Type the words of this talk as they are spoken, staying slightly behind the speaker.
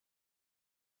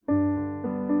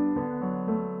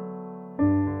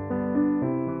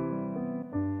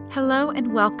Hello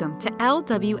and welcome to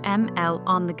LWML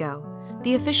On The Go,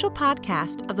 the official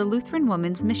podcast of the Lutheran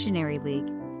Women's Missionary League.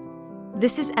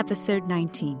 This is episode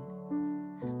 19.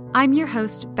 I'm your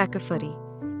host, Becca Footy,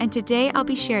 and today I'll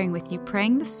be sharing with you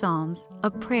Praying the Psalms, a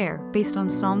prayer based on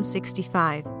Psalm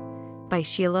 65 by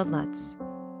Sheila Lutz.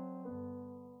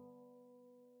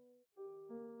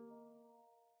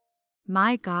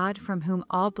 My God, from whom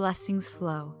all blessings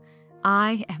flow,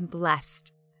 I am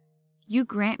blessed. You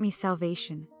grant me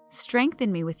salvation,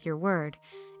 strengthen me with your word,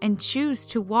 and choose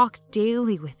to walk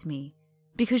daily with me,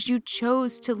 because you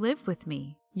chose to live with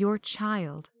me, your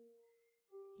child.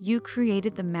 You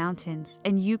created the mountains,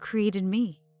 and you created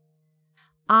me.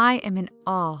 I am in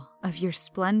awe of your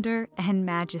splendor and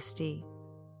majesty.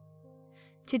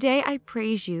 Today I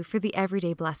praise you for the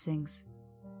everyday blessings.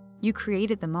 You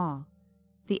created them all,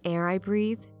 the air I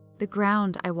breathe, the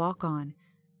ground I walk on,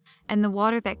 and the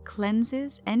water that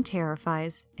cleanses and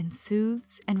terrifies and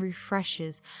soothes and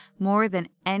refreshes more than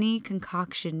any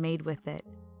concoction made with it.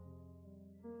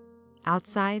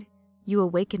 Outside, you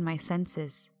awaken my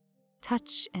senses,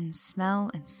 touch and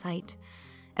smell and sight,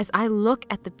 as I look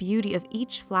at the beauty of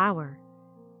each flower.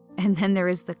 And then there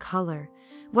is the color.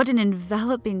 What an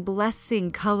enveloping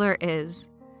blessing color is!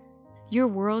 Your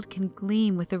world can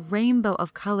gleam with a rainbow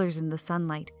of colors in the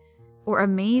sunlight, or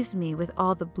amaze me with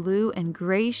all the blue and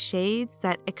gray shades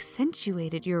that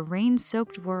accentuated your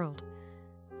rain-soaked world,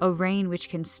 a rain which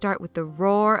can start with the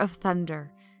roar of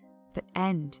thunder, but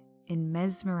end in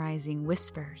mesmerizing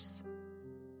whispers.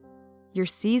 Your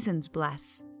seasons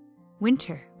bless: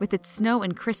 winter with its snow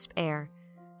and crisp air,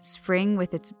 spring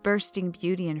with its bursting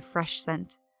beauty and fresh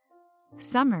scent,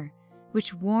 summer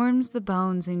which warms the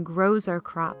bones and grows our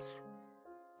crops,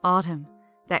 autumn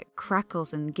that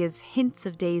crackles and gives hints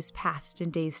of days past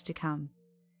and days to come.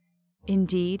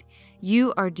 Indeed,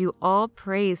 you are due all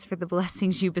praise for the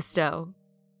blessings you bestow.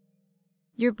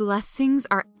 Your blessings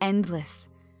are endless.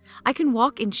 I can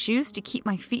walk in shoes to keep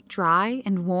my feet dry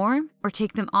and warm, or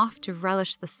take them off to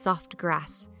relish the soft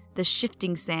grass, the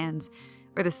shifting sands,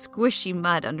 or the squishy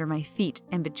mud under my feet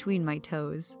and between my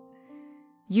toes.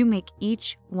 You make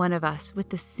each one of us with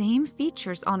the same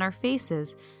features on our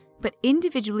faces, but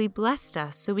individually blessed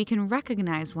us so we can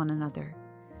recognize one another.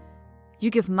 You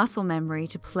give muscle memory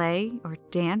to play or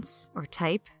dance or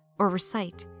type or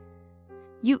recite.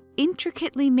 You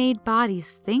intricately made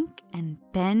bodies think and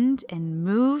bend and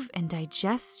move and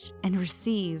digest and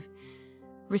receive.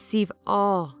 Receive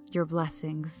all your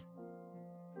blessings.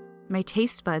 My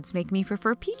taste buds make me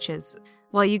prefer peaches,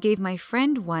 while you gave my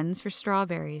friend ones for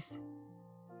strawberries.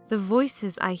 The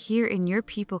voices I hear in your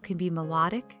people can be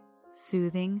melodic,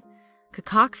 soothing,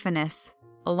 cacophonous,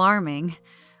 alarming,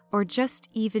 or just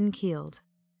even-keeled.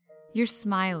 You're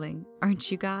smiling, aren't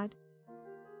you, God?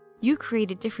 You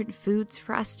created different foods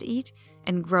for us to eat,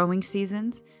 and growing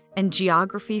seasons, and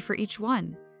geography for each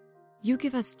one. You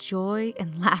give us joy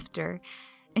and laughter,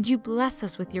 and you bless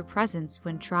us with your presence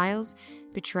when trials,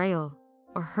 betrayal,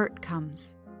 or hurt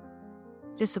comes.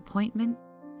 Disappointment,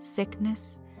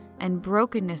 sickness, and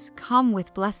brokenness come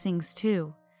with blessings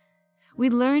too. We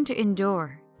learn to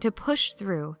endure, to push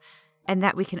through, and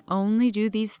that we can only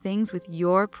do these things with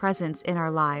your presence in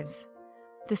our lives.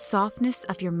 The softness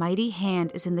of your mighty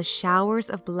hand is in the showers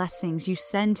of blessings you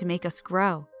send to make us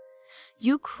grow.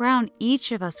 You crown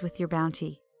each of us with your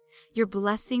bounty. Your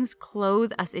blessings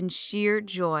clothe us in sheer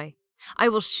joy. I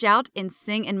will shout and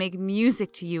sing and make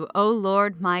music to you, O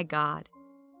Lord my God.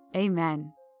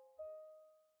 Amen.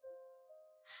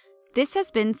 This has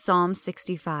been Psalm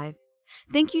 65.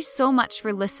 Thank you so much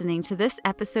for listening to this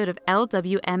episode of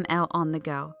LWML On The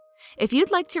Go. If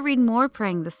you'd like to read more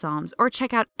Praying the Psalms or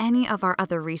check out any of our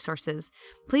other resources,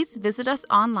 please visit us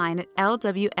online at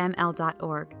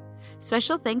lwml.org.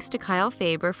 Special thanks to Kyle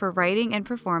Faber for writing and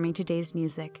performing today's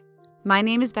music. My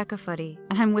name is Becca Footy,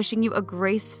 and I'm wishing you a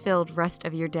grace-filled rest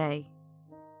of your day.